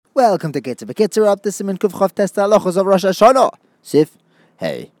Welcome to Kitzur B'Kitzur, up the Siman Kuf Chav Test Halachos of Rosh Hashanah. Sif,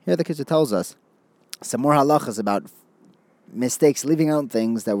 hey, here the Kitzur tells us some more halachas about mistakes, leaving out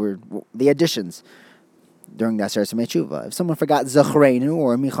things that were the additions during the Aseret Tshuva. If someone forgot Zachreinu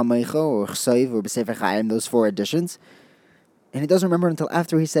or Micha Meicha or Chsayv or B'Sefer Chaim, those four additions, and he doesn't remember until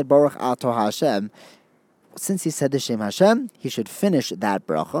after he said Baruch Atah Hashem, since he said the Shem Hashem, he should finish that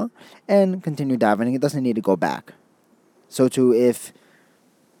bracha and continue davening. He doesn't need to go back. So too, if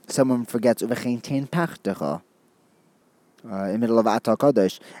someone forgets Uvechein Tein Pachtecha in the middle of Atah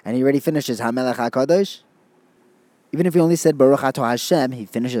Kadosh, and he already finishes HaMelech HaKadosh, even if he only said Baruch Atah Hashem, he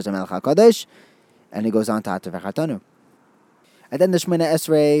finishes HaMelech HaKadosh, and he goes on to Atah V'Chatanu. And then the Shemona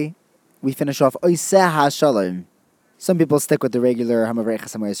Esrei, we finish off Oiseh HaShalom. Some people stick with the regular Hamavrei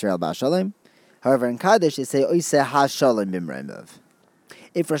Chasam Yisrael Ba'Shalom. However, in Kaddish, they say Oiseh HaShalom Bimreimov.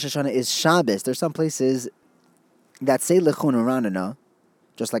 If Rosh Hashanah is Shabbos, there's some places that say Lechun Uranana,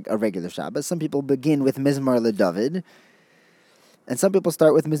 just like a regular Shabbos. Some people begin with Mizmar LeDavid, and some people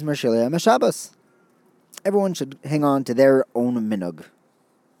start with Mizmar Shilei HaShabbos. Everyone should hang on to their own minug.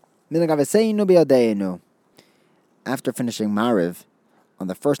 Minug Aveseinu B'Yadeinu. After finishing Mariv, on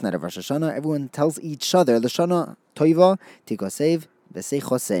the first night of Rosh Hashanah, everyone tells each other, L'shana Toiva Tikosev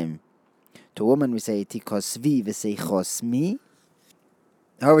V'Seichosem. To a woman, we say Tikosvi V'Seichosmi.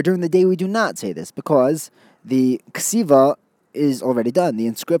 However, during the day, we do not say this, because the ksiva is already done. The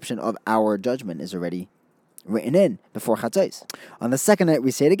inscription of our judgment is already written in before Chatzos. On the second night,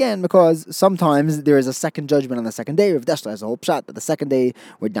 we say it again, because sometimes there is a second judgment on the second day. Rav Deshler has a whole pshat that the second day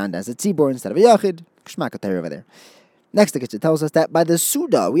we're done as a tzibor instead of a yachid. Kshmak over there. Next, the Kitzur tells us that by the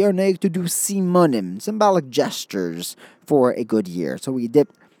Suda, we are named to do simonim, symbolic gestures for a good year. So we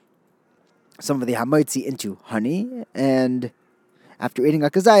dip some of the hamaitzi into honey, and after eating a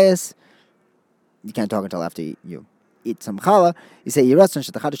kazayas, you can't talk until after you eat some challah. You say Yiratzon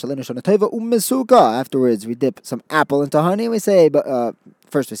Shetachadash Alenu Shana Tova Umesuka. Afterwards, we dip some apple into honey. We say,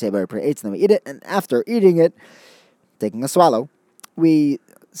 first we say Bar Pre-Eitz, and then we eat it. And after eating it, taking a swallow, we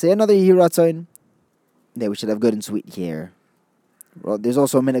say another Yiratzon that we should have good and sweet here. Well, there's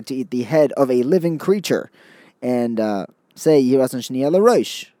also a minute to eat the head of a living creature, and say Yiratzon Shniya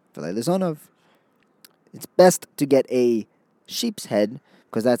LaRosh V'lei Lezonov. It's best to get a sheep's head,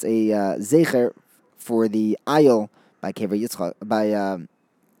 because that's a zecher for the ayil by Kever Yitzchak, by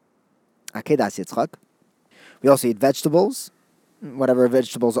Akedas Yitzchak. We also eat vegetables, whatever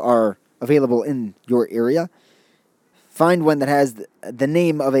vegetables are available in your area. Find one that has the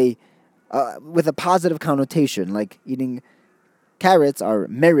name of a with a positive connotation, like eating carrots are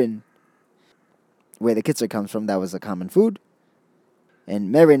merin, where the kitzur comes from. That was a common food, and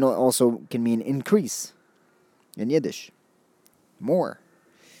merin also can mean increase in Yiddish, more.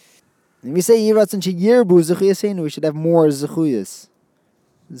 And we say Yiratzon Sheyirbu Zechuyasenu, we should have more zechuyas,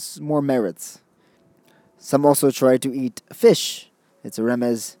 more merits. Some also try to eat fish. It's a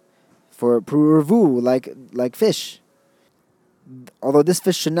remez for pruvu, like fish. Although this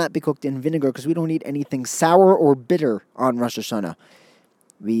fish should not be cooked in vinegar, because we don't eat anything sour or bitter on Rosh Hashanah.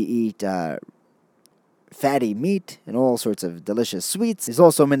 We eat fatty meat and all sorts of delicious sweets. There's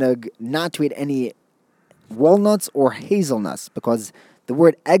also minhag not to eat any walnuts or hazelnuts, because the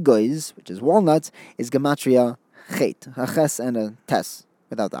word egois, which is walnuts, is gematria chet, a ches and a tes,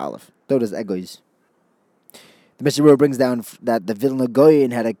 without the aleph. So does egois. The Mishnah Berurah brings down that the Vilna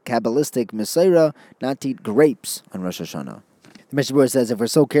Goyen had a Kabbalistic Mesorah not to eat grapes on Rosh Hashanah. The Mishnah Berurah says if we're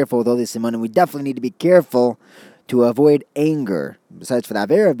so careful with all these simonim, we definitely need to be careful to avoid anger. Besides for the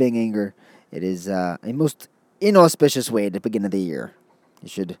avera of being anger, it is a most inauspicious way to begin the year. You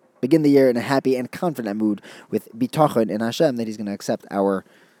should begin the year in a happy and confident mood with bitachon in Hashem that He's going to accept our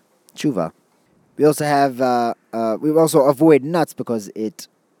tshuva. We also have we also avoid nuts, because it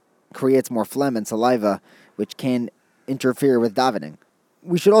creates more phlegm and saliva, which can interfere with davening.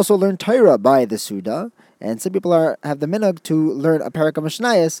 We should also learn Torah by the Suda, and some people have the minhag to learn a parak of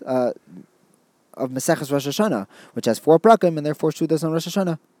Mishnayos of Maseches Rosh Hashanah, which has 4 prakim and therefore Sudas on Rosh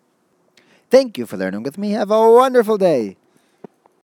Hashanah. Thank you for learning with me. Have a wonderful day.